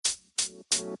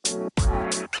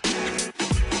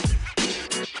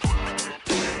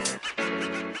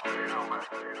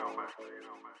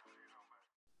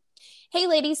Hey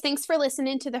ladies, thanks for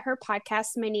listening to the Her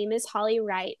Podcast. My name is Holly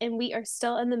Wright, and we are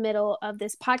still in the middle of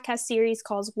this podcast series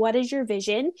called What is Your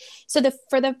Vision? So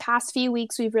for the past few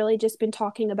weeks, we've really just been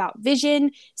talking about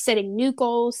vision, setting new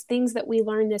goals, things that we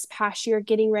learned this past year,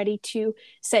 getting ready to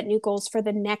set new goals for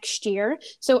the next year.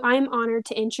 So I'm honored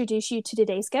to introduce you to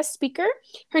today's guest speaker.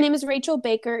 Her name is Rachel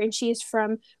Baker, and she is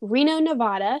from Reno,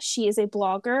 Nevada. She is a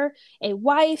blogger, a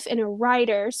wife, and a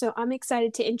writer. So I'm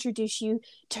excited to introduce you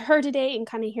to her today and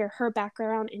kind of hear her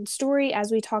background and story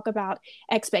as we talk about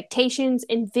expectations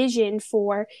and vision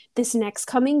for this next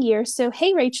coming year. So,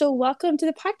 hey, Rachel, welcome to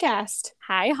the podcast.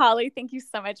 Hi, Holly. Thank you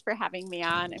so much for having me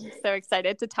on. I'm so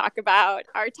excited to talk about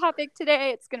our topic today.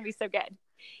 It's going to be so good.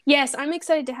 Yes, I'm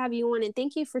excited to have you on, and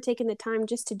thank you for taking the time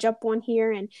just to jump on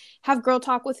here and have girl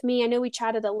talk with me. I know we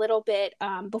chatted a little bit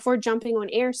before jumping on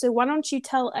air, so why don't you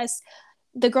tell us,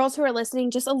 the girls who are listening,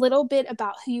 just a little bit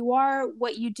about who you are,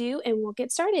 what you do, and we'll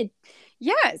get started.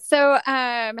 Yeah. So,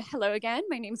 hello again.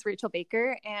 My name is Rachel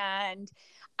Baker, and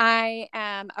I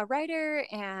am a writer,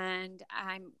 and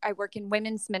I work in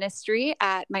women's ministry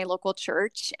at my local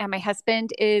church, and my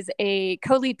husband is a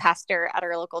co-lead pastor at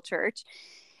our local church.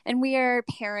 And we are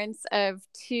parents of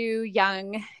two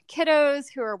young kiddos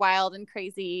who are wild and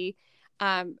crazy.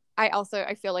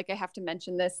 I feel like I have to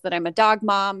mention this, that I'm a dog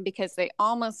mom, because they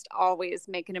almost always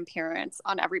make an appearance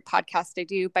on every podcast I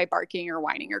do by barking or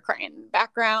whining or crying in the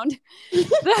background.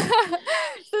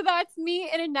 So that's me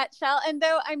in a nutshell. And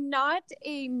though I'm not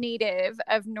a native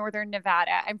of Northern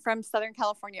Nevada, I'm from Southern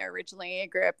California originally. I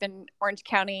grew up in Orange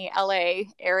County, LA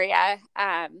area.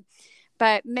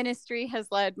 But ministry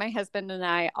has led my husband and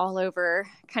I all over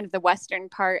kind of the western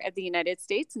part of the United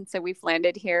States. And so we've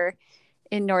landed here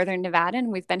in Northern Nevada, and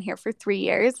we've been here for 3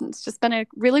 years, and it's just been a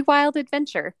really wild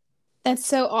adventure. That's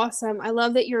so awesome. I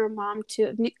love that you're a mom of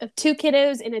two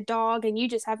kiddos and a dog, and you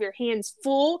just have your hands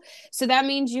full. So that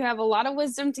means you have a lot of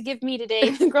wisdom to give me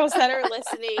today, the girls that are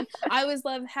listening. I always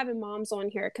love having moms on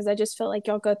here because I just feel like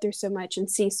y'all go through so much and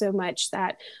see so much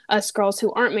that us girls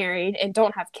who aren't married and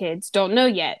don't have kids don't know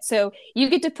yet. So you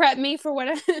get to prep me for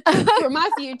for my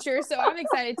future. So I'm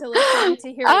excited to listen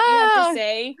to hear what you have to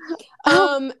say.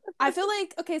 I feel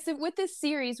like, okay, so with this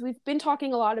series, we've been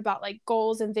talking a lot about like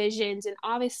goals and visions, and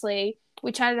obviously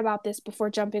we chatted about this before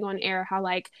jumping on air, how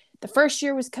like the first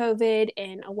year was COVID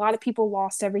and a lot of people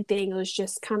lost everything. It was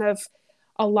just kind of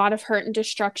a lot of hurt and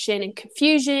destruction and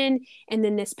confusion. And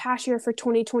then this past year for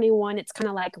 2021, it's kind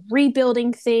of like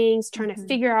rebuilding things, trying to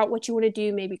figure out what you want to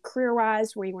do, maybe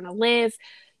career-wise, where you want to live,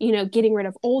 getting rid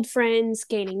of old friends,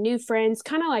 gaining new friends,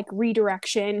 kind of like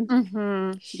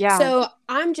redirection. Yeah. So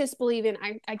I'm just believing,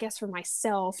 I guess for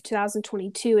myself,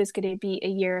 2022 is going to be a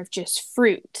year of just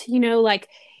fruit, like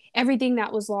everything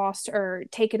that was lost or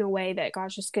taken away, that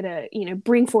God's just going to,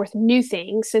 bring forth new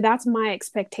things. So that's my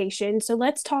expectation. So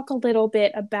let's talk a little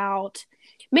bit about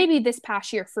maybe this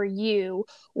past year for you.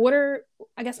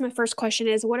 I guess my first question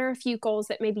is, what are a few goals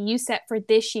that maybe you set for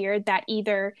this year that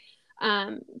either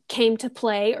came to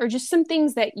play, or just some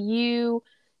things that you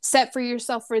set for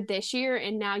yourself for this year,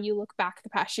 and now you look back the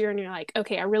past year and you're like,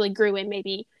 okay, I really grew in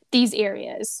maybe these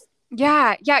areas?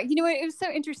 Yeah. You know what? It was so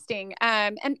interesting.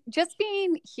 And just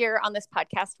being here on this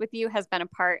podcast with you has been a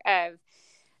part of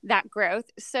that growth.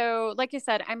 So like I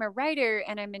said, I'm a writer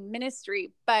and I'm in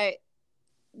ministry, but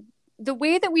the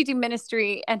way that we do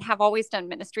ministry and have always done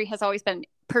ministry has always been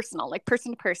personal, like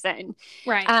person to person,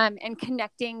 right? And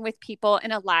connecting with people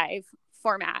in a live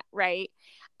format, right?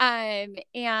 And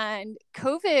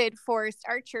COVID forced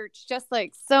our church, just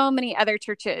like so many other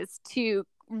churches, to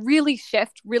really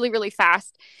shift really, really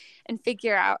fast and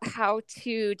figure out how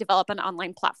to develop an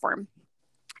online platform.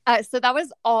 So that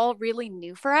was all really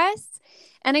new for us.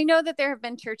 And I know that there have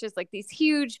been churches like these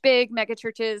huge, big mega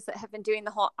churches that have been doing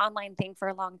the whole online thing for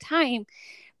a long time.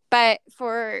 But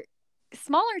for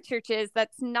smaller churches, that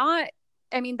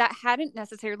hadn't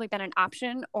necessarily been an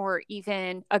option or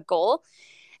even a goal.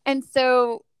 And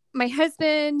so my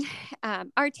husband,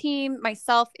 our team,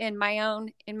 myself in my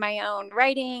own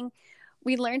writing,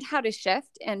 we learned how to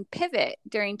shift and pivot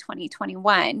during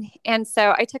 2021. And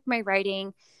so I took my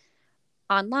writing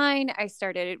online. I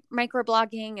started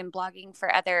microblogging and blogging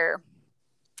for other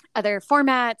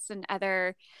formats and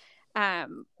other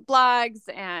blogs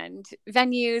and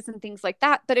venues and things like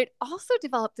that. But it also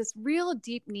developed this real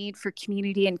deep need for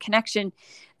community and connection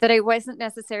that I wasn't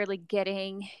necessarily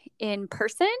getting in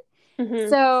person.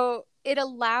 So it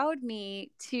allowed me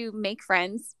to make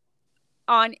friends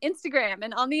on Instagram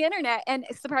and on the internet. And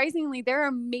surprisingly, there are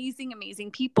amazing,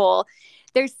 amazing people.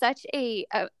 There's such a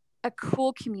a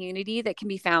cool community that can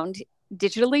be found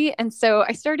digitally. And so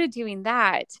I started doing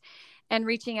that and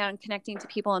reaching out and connecting to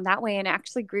people in that way, and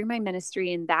actually grew my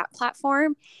ministry in that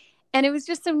platform. And it was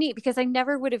just so neat because I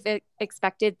never would have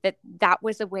expected that that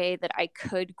was a way that I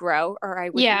could grow or I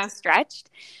would be stretched.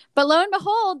 But lo and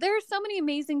behold, there are so many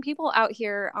amazing people out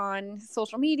here on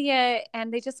social media,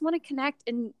 and they just want to connect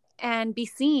and be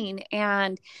seen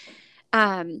and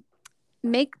have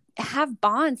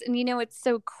bonds. And, it's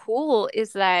so cool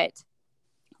is that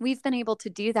we've been able to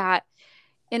do that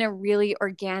in a really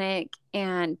organic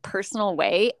and personal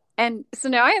way. And so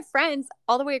now I have friends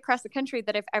all the way across the country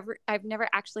that I've never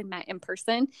actually met in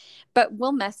person, but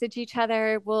we'll message each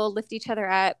other, we'll lift each other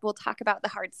up, we'll talk about the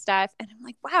hard stuff. And I'm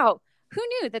like, wow, who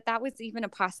knew that was even a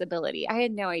possibility? I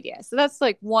had no idea. So that's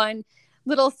like one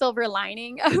little silver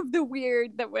lining of the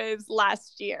weird that was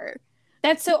last year.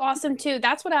 That's so awesome too.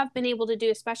 That's what I've been able to do,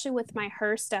 especially with my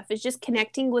Her stuff, is just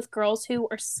connecting with girls who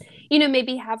are,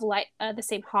 maybe have like the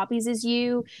same hobbies as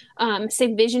you,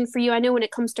 same vision for you. I know when it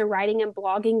comes to writing and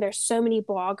blogging, there's so many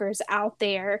bloggers out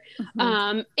there,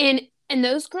 and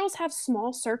those girls have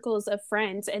small circles of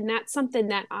friends, and that's something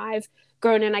that I've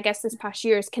grown in, I guess, this past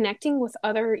year, is connecting with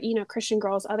other, Christian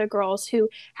girls, other girls who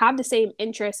have the same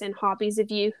interests and hobbies of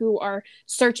you, who are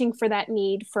searching for that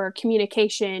need for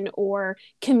communication or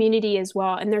community as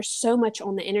well. And there's so much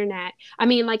on the internet. I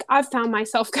mean, like, I've found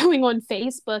myself going on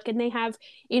Facebook, and they have,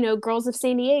 Girls of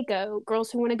San Diego, girls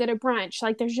who want to go to brunch.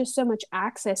 Like, there's just so much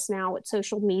access now with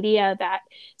social media that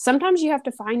sometimes you have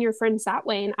to find your friends that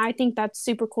way. And I think that's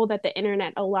super cool that the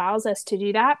internet allows us to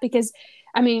do that, because,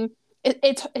 I mean,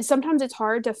 it's sometimes it's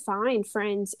hard to find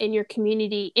friends in your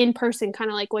community in person,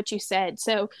 kind of like what you said.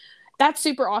 So that's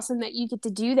super awesome that you get to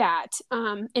do that,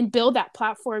 and build that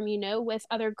platform, with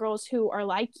other girls who are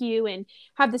like you and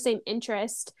have the same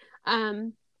interest.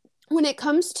 When it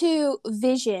comes to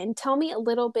vision, tell me a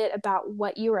little bit about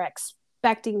what you were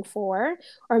expecting for,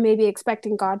 or maybe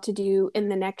expecting God to do in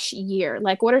the next year.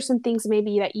 Like, what are some things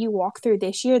maybe that you walk through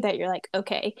this year that you're like,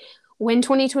 okay, when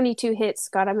 2022 hits,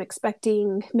 God, I'm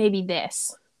expecting maybe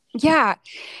this? Yeah.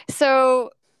 So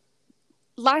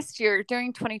last year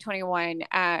during 2021,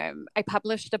 I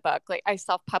published a book. Like, I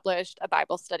self-published a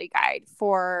Bible study guide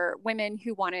for women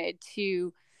who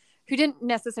didn't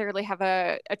necessarily have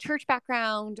a church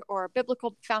background or a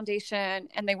biblical foundation,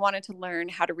 and they wanted to learn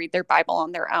how to read their Bible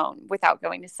on their own without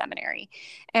going to seminary.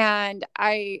 And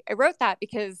I wrote that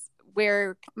because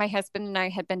where my husband and I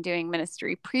had been doing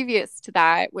ministry previous to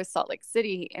that was Salt Lake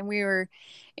City. And we were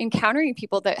encountering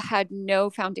people that had no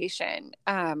foundation,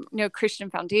 no Christian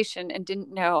foundation, and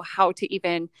didn't know how to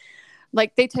even,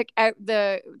 like, they took out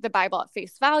the Bible at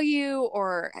face value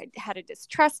or had a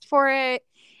distrust for it.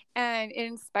 And it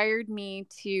inspired me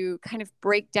to kind of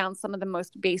break down some of the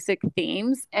most basic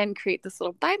themes and create this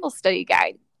little Bible study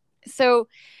guide. So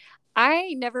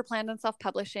I never planned on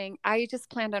self-publishing. I just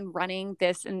planned on running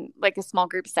this in like a small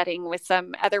group setting with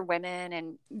some other women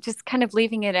and just kind of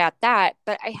leaving it at that.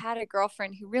 But I had a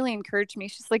girlfriend who really encouraged me.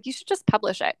 She's like, you should just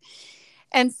publish it.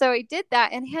 And so I did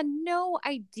that and had no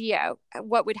idea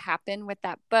what would happen with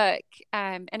that book.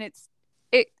 And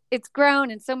it's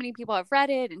grown, and so many people have read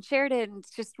it and shared it, and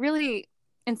it's just really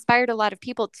inspired a lot of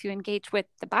people to engage with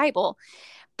the Bible.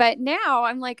 But now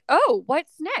I'm like, oh,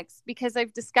 what's next? Because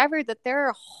I've discovered that there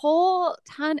are a whole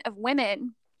ton of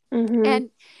women, and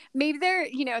maybe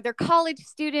they're college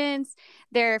students,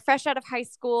 they're fresh out of high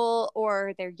school,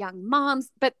 or they're young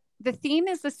moms, but the theme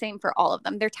is the same for all of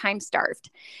them. They're time starved.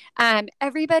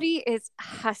 Everybody is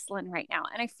hustling right now.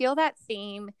 And I feel that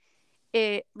theme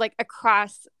like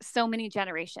across so many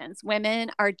generations.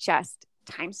 Women are just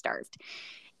time starved.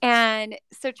 And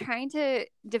so trying to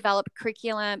develop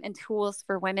curriculum and tools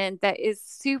for women that is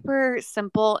super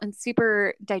simple and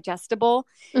super digestible.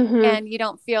 And you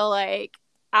don't feel like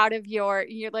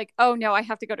you're like, oh no, I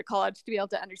have to go to college to be able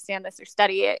to understand this or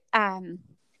study it.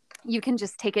 You can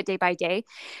just take it day by day.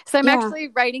 So I'm actually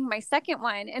writing my second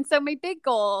one. And so my big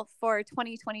goal for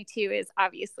 2022 is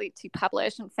obviously to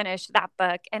publish and finish that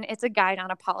book. And it's a guide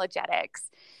on apologetics,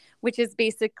 which is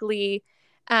basically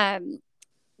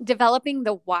developing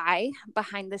the why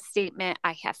behind the statement,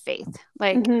 I have faith.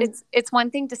 Like it's one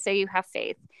thing to say you have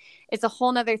faith. It's a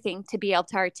whole nother thing to be able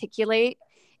to articulate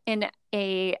in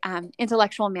a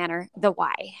intellectual manner the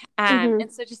why.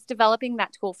 And so just developing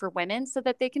that tool for women so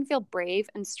that they can feel brave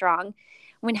and strong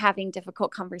when having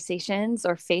difficult conversations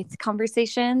or faith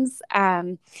conversations.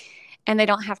 And they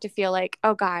don't have to feel like,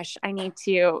 oh gosh, I need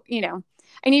to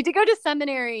go to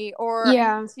seminary, or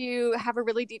I need to have a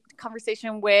really deep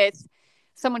conversation with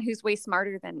someone who's way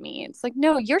smarter than me. It's like,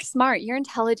 no, you're smart, you're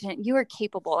intelligent, you are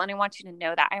capable. And I want you to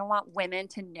know that. I want women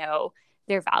to know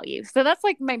their value. So that's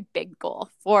like my big goal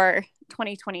for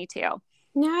 2022.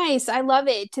 Nice. I love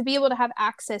it to be able to have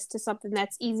access to something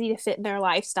that's easy to fit in their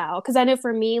lifestyle. Because I know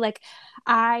for me, like,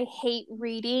 I hate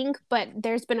reading, but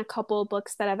there's been a couple of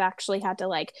books that I've actually had to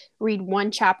like read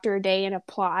one chapter a day and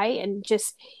apply and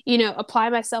just, apply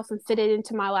myself and fit it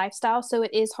into my lifestyle. So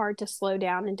it is hard to slow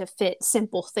down and to fit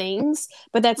simple things.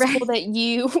 But that's Right. cool that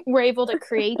you were able to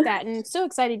create that. And I'm so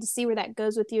excited to see where that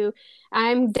goes with you.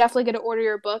 I'm definitely going to order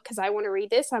your book because I want to read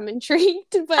this. I'm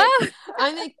intrigued, but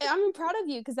I'm proud of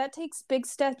you because that takes big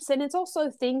steps, and it's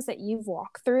also things that you've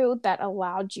walked through that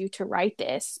allowed you to write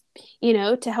this,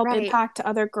 to help Right. impact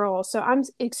other girls. So I'm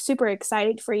super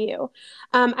excited for you.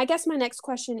 I guess my next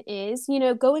question is,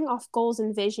 going off goals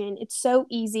and vision, it's so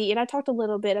easy, and I talked a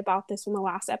little bit about this in the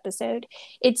last episode.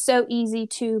 It's so easy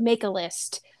to make a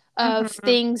list of Mm-hmm.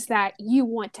 things that you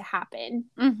want to happen.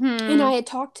 And I Mm-hmm. had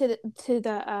talked to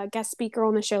the guest speaker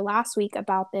on the show last week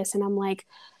about this, and I'm like,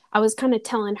 I was kind of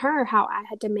telling her how I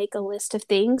had to make a list of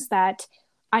things that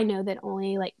I know that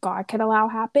only like God could allow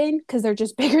happen because they're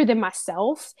just bigger than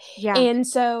myself. Yeah. And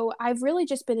so I've really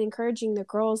just been encouraging the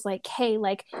girls like, hey,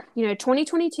 like,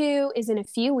 2022 is in a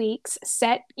few weeks.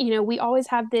 Set, we always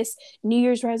have this New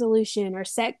Year's resolution or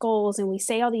set goals and we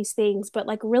say all these things, but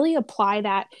like really apply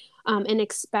that and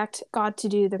expect God to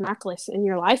do the miraculous in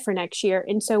your life for next year.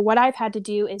 And so what I've had to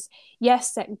do is,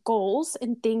 yes, set goals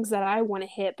and things that I want to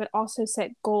hit, but also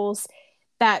set goals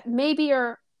that maybe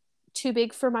are too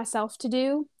big for myself to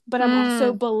do, but I'm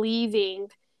also Mm. believing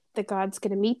that God's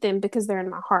going to meet them because they're in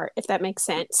my heart, if that makes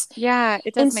sense. Yeah,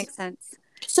 it And does make sense.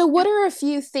 so, what are a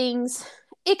few things?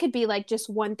 It could be like just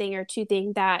one thing or two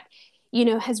thing that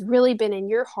has really been in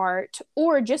your heart,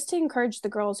 or just to encourage the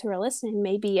girls who are listening.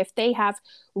 Maybe if they have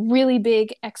really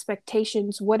big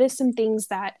expectations, what is some things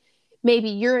that maybe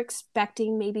you're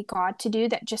expecting maybe God to do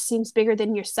that just seems bigger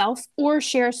than yourself? Or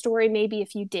share a story, maybe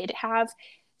if you did have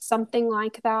something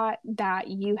like that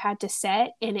you had to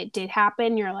set and it did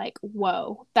happen, you're like,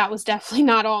 whoa, that was definitely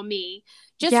not all me.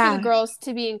 Just for the Yeah. girls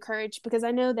to be encouraged, because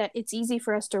I know that it's easy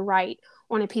for us to write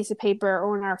on a piece of paper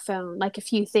or on our phone like a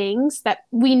few things that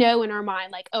we know in our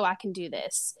mind, like, oh, I can do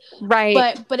this. Right.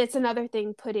 But it's another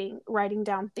thing writing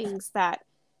down things that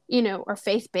are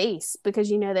faith-based, because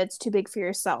that's too big for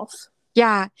yourself.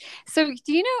 Yeah. So,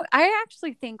 do you know, I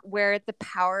actually think where the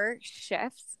power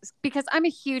shifts, because I'm a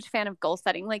huge fan of goal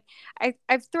setting. Like,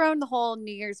 I've thrown the whole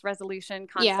New Year's resolution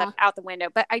Yeah. concept out the window,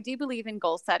 but I do believe in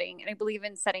goal setting, and I believe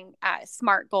in setting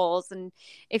SMART goals. And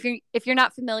if you're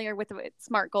not familiar with what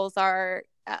SMART goals are,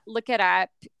 look it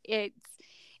up. It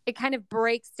kind of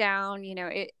breaks down,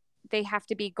 they have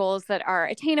to be goals that are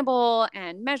attainable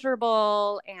and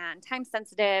measurable and time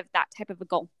sensitive, that type of a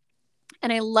goal.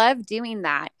 And I love doing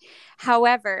that.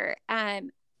 However,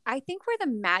 I think where the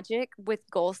magic with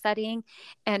goal setting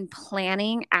and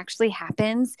planning actually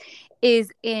happens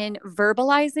is in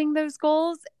verbalizing those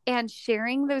goals and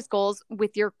sharing those goals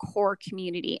with your core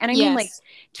community. And I mean, like, Yes.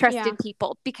 Yeah. trusted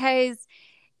people, because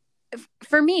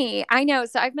for me, I know,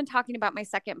 so I've been talking about my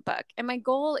second book, and my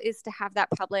goal is to have that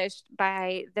published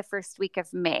by the first week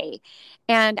of May.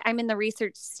 And I'm in the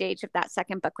research stage of that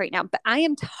second book right now, but I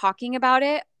am talking about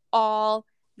it all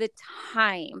the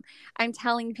time. I'm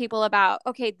telling people about,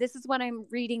 okay, this is what I'm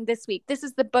reading this week. This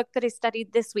is the book that I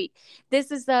studied this week.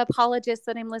 This is the apologist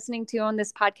that I'm listening to on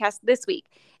this podcast this week.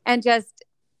 And just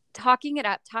talking it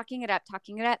up, talking it up,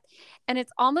 talking it up. And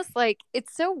it's almost like,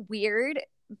 it's so weird,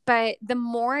 but the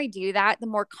more I do that, the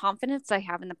more confidence I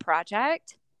have in the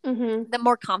project. Mm-hmm. The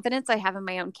more confidence I have in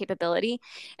my own capability,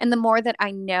 and the more that I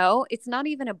know, it's not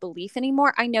even a belief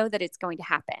anymore. I know that it's going to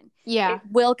happen. Yeah. It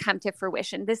will come to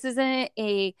fruition. This isn't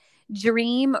a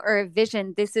dream or a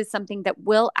vision. This is something that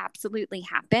will absolutely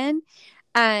happen.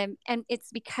 And it's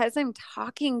because I'm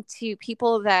talking to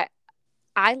people that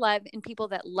I love and people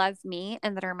that love me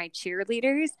and that are my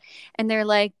cheerleaders. And they're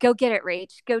like, go get it,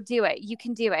 Rach, go do it. You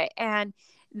can do it. And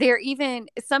they're even,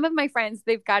 some of my friends,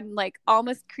 they've gotten like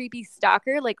almost creepy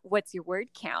stalker, like, what's your word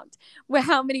count? Well,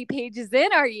 how many pages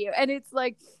in are you? And it's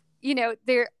like,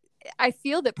 I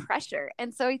feel the pressure.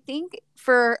 And so I think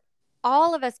for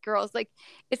all of us girls, like,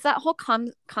 it's that whole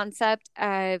concept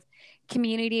of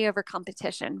community over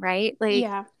competition, right? Like,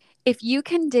 Yeah. if you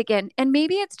can dig in, and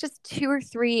maybe it's just two or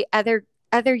three other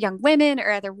young women or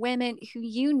other women who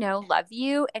love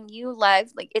you, and you love,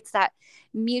 like, it's that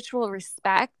mutual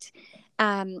respect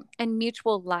and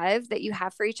mutual love that you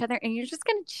have for each other, and you're just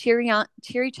going to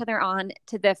cheer each other on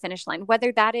to the finish line,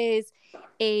 whether that is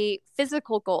a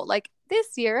physical goal, like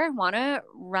this year I want to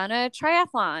run a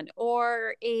triathlon,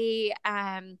 or a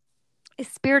a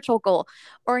spiritual goal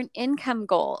or an income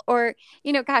goal, or,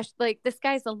 gosh, like the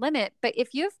sky's the limit. But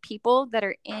if you have people that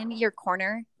are in your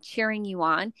corner cheering you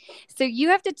on, so you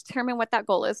have to determine what that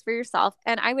goal is for yourself.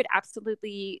 And I would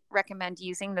absolutely recommend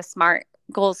using the SMART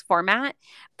goals format.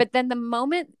 But then the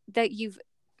moment that you've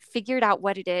figured out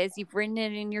what it is, you've written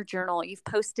it in your journal, you've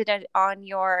posted it on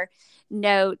your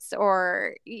notes,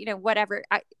 or whatever.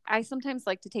 I sometimes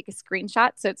like to take a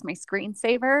screenshot, so it's my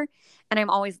screensaver and I'm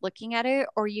always looking at it.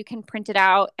 Or you can print it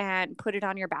out and put it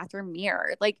on your bathroom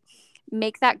mirror. Like,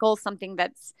 make that goal something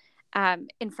that's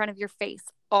in front of your face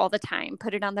all the time.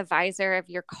 Put it on the visor of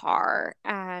your car.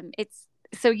 It's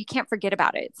so you can't forget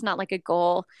about it. It's not like a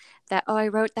goal that, oh, I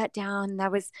wrote that down,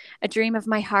 that was a dream of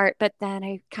my heart, but then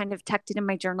I kind of tucked it in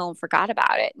my journal and forgot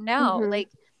about it. No, like,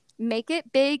 make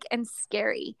it big and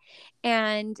scary.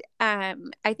 And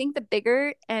I think the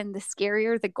bigger and the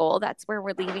scarier the goal, that's where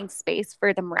we're leaving space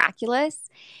for the miraculous.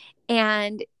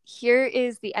 And here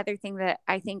is the other thing that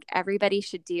I think everybody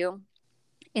should do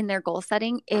in their goal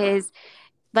setting is,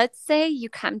 let's say you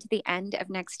come to the end of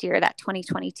next year, that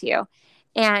 2022,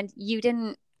 and you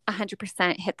didn't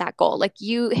 100% hit that goal. Like,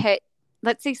 you hit,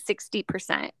 let's say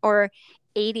 60% or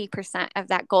 80% of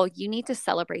that goal. You need to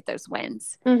celebrate those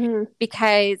wins,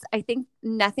 because I think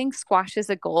nothing squashes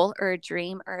a goal or a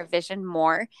dream or a vision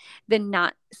more than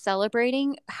not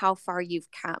celebrating how far you've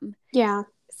come. Yeah.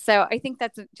 So I think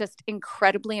that's just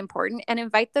incredibly important, and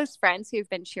invite those friends who've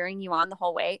been cheering you on the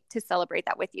whole way to celebrate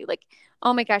that with you. Like,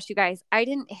 oh my gosh, you guys, I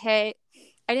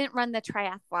didn't run the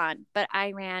triathlon, but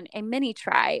I ran a mini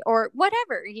tri, or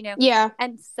whatever, Yeah.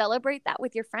 and celebrate that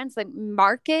with your friends. Like,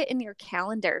 mark it in your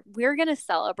calendar. We're going to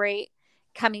celebrate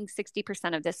coming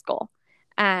 60% of this goal.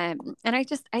 And I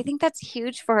think that's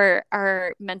huge for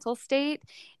our mental state.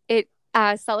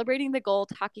 Celebrating the goal,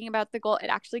 talking about the goal, it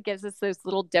actually gives us those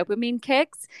little dopamine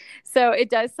kicks. So it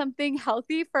does something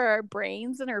healthy for our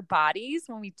brains and our bodies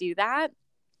when we do that.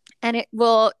 And it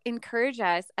will encourage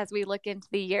us as we look into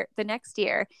the next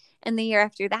year and the year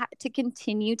after that, to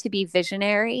continue to be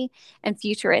visionary and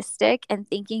futuristic and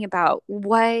thinking about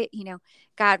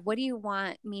God, what do you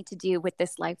want me to do with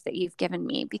this life that you've given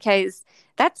me? Because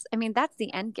that's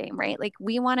the end game, right? Like,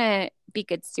 we want to be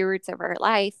good stewards of our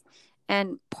life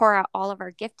and pour out all of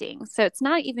our gifting. So it's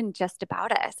not even just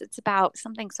about us. It's about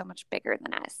something so much bigger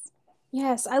than us.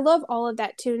 Yes, I love all of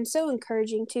that too, and so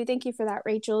encouraging too. Thank you for that,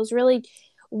 Rachel. Is really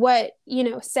what,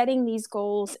 setting these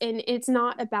goals, and it's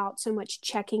not about so much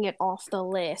checking it off the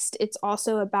list. It's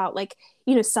also about, like,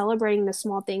 celebrating the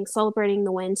small things, celebrating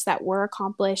the wins that were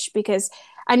accomplished. Because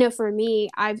I know for me,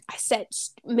 I set,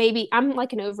 maybe I'm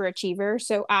like an overachiever.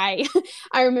 So I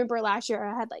I remember last year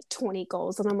I had like 20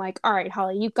 goals, and I'm like, all right,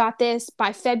 Holly, you got this.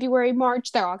 By February,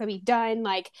 March, they're all gonna be done.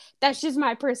 Like, that's just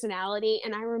my personality.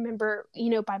 And I remember,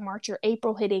 by March or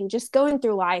April hitting, just going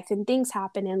through life, and things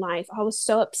happen in life, I was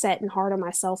so upset and hard on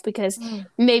myself because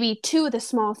maybe two of the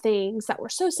small things that were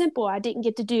so simple I didn't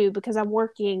get to do because I'm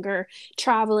working or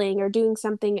traveling or doing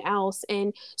something else.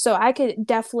 And so I could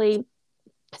definitely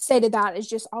say to that is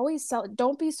just always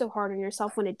don't be so hard on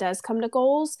yourself when it does come to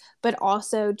goals, but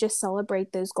also just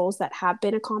celebrate those goals that have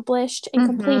been accomplished and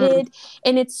completed.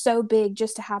 And it's so big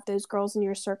just to have those girls in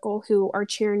your circle who are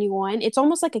cheering you on. It's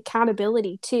almost like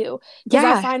accountability too, because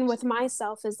I find with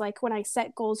myself is, like, when I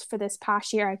set goals for this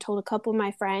past year, I told a couple of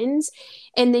my friends,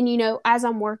 and then as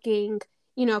I'm working,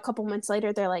 a couple months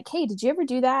later, they're like, hey, did you ever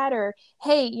do that? Or,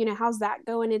 hey, how's that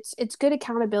going? It's good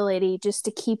accountability just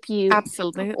to keep you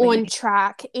absolutely on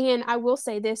track. And I will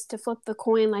say this, to flip the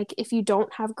coin, like, if you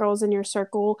don't have girls in your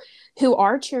circle who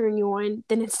are cheering you on,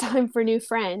 then it's time for new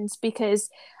friends. Because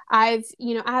I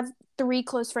have 3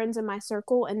 close friends in my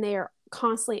circle, and they're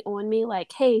constantly on me,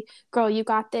 like, hey girl, you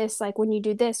got this, like, when you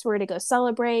do this, we're to go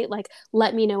celebrate, like,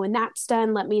 let me know when that's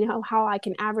done, let me know how I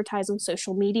can advertise on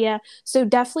social media. So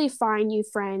definitely find you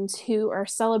friends who are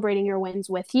celebrating your wins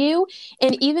with you.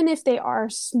 And even if they are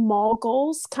small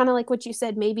goals, kind of like what you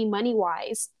said, maybe money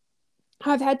wise,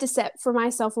 I've had to set for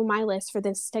myself on my list for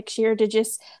this next year to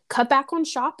just cut back on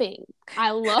shopping.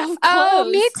 I love clothes. Oh,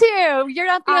 me too. You're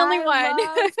not the only one. I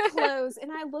love clothes.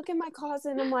 And I look in my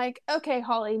closet and I'm like, okay,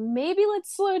 Holly, maybe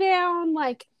let's slow down.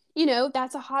 Like,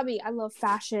 that's a hobby. I love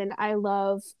fashion. I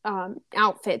love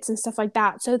outfits and stuff like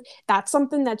that. So that's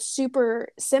something that's super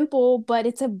simple, but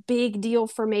it's a big deal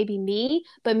for maybe me,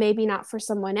 but maybe not for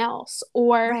someone else.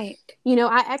 Or, right.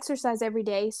 I exercise every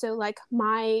day. So, like,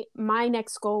 my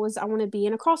next goal is I want to be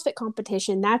in a CrossFit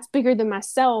competition. That's bigger than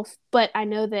myself, but I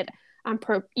know that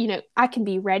I can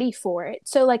be ready for it.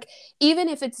 So, like, even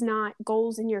if it's not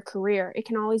goals in your career, it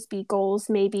can always be goals,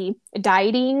 maybe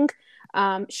dieting,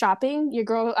 shopping. Your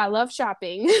girl, I love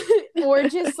shopping, or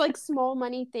just like small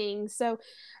money things. So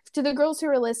to the girls who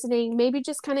are listening, maybe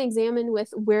just kind of examine with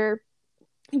where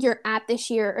you're at this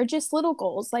year, or just little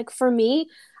goals. Like for me,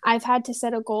 I've had to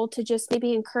set a goal to just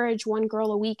maybe encourage one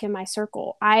girl a week in my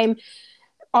circle. I'm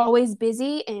always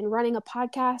busy and running a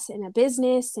podcast and a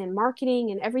business and marketing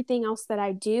and everything else that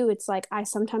I do. It's like I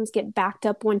sometimes get backed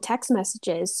up on text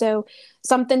messages. So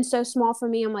something so small for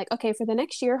me, I'm like, okay, for the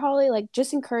next year, Holly, like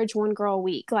just encourage one girl a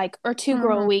week, like, or two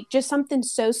girl a week, just something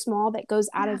so small that goes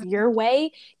out of your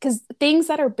way. Because things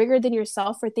that are bigger than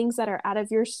yourself, or things that are out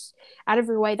of your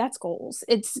way, that's goals.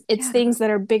 It's things that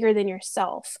are bigger than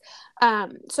yourself.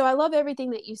 So I love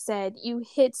everything that you said. You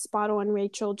hit spot on,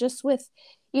 Rachel, just with,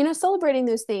 you know, celebrating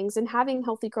those things and having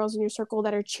healthy girls in your circle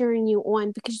that are cheering you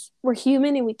on, because we're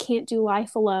human and we can't do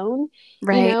life alone.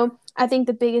 Right. You know, I think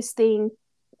the biggest thing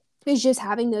is just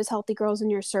having those healthy girls in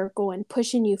your circle and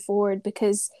pushing you forward,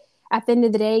 because at the end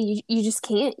of the day, you just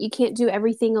can't do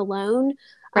everything alone.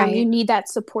 Right. You need that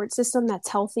support system that's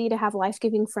healthy to have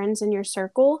life-giving friends in your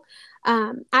circle.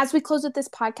 As we close with this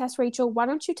podcast, Rachel, why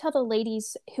don't you tell the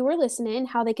ladies who are listening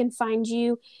how they can find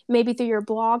you, maybe through your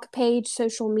blog page,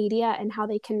 social media, and how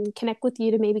they can connect with you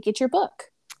to maybe get your book?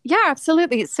 Yeah,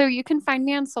 absolutely. So you can find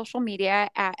me on social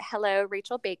media at Hello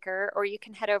Rachel Baker, or you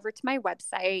can head over to my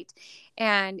website,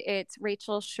 and it's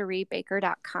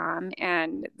rachelcheriebaker.com.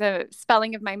 And the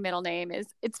spelling of my middle name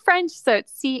it's French, so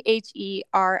it's Cherie.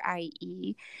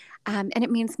 And it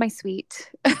means my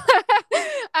sweet.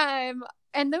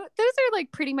 And those are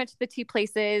like pretty much the two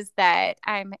places that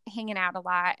I'm hanging out a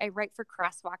lot. I write for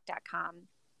crosswalk.com.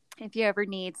 If you ever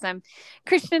need some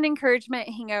Christian encouragement,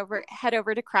 head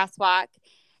over to Crosswalk.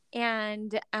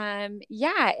 And and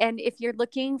if you're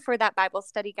looking for that Bible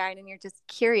study guide and you're just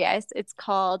curious, it's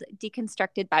called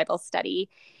Deconstructed Bible Study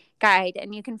Guide,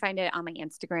 and you can find it on my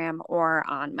Instagram or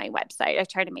on my website. I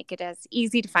try to make it as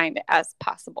easy to find as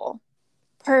possible.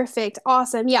 Perfect.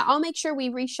 Awesome. Yeah, I'll make sure we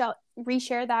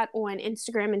reshare that on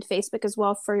Instagram and Facebook as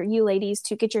well, for you ladies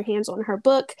to get your hands on her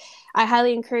book. I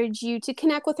highly encourage you to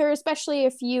connect with her, especially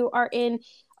if you are in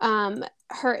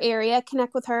her area.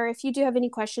 Connect with her. If you do have any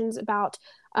questions about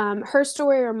her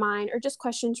story or mine, or just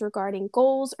questions regarding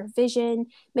goals or vision,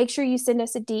 make sure you send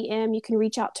us a DM. You can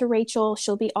reach out to Rachel.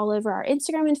 She'll be all over our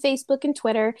Instagram and Facebook and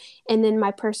Twitter, and then my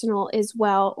personal as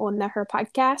well on Her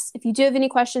Podcast. If you do have any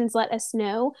questions, let us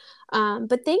know.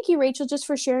 But thank you, Rachel, just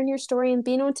for sharing your story and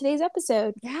being on today's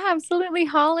episode. Yeah, absolutely,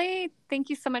 Holly. Thank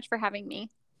you so much for having me.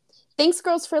 Thanks,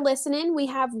 girls, for listening. We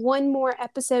have one more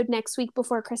episode next week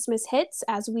before Christmas hits,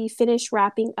 as we finish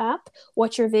wrapping up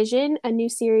What's Your Vision, a new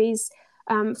series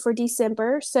for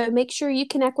December. So make sure you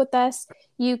connect with us.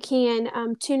 You can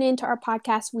tune into our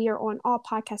podcast. We are on all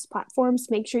podcast platforms.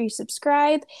 Make sure you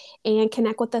subscribe and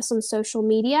connect with us on social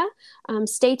media.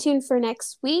 Stay tuned for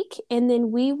next week, and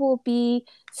then we will be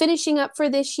finishing up for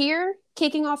this year,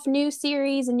 kicking off new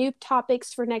series and new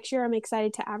topics for next year. I'm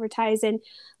excited to advertise and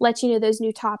let you know those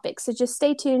new topics. So just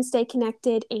stay tuned, stay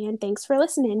connected, and thanks for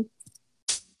listening.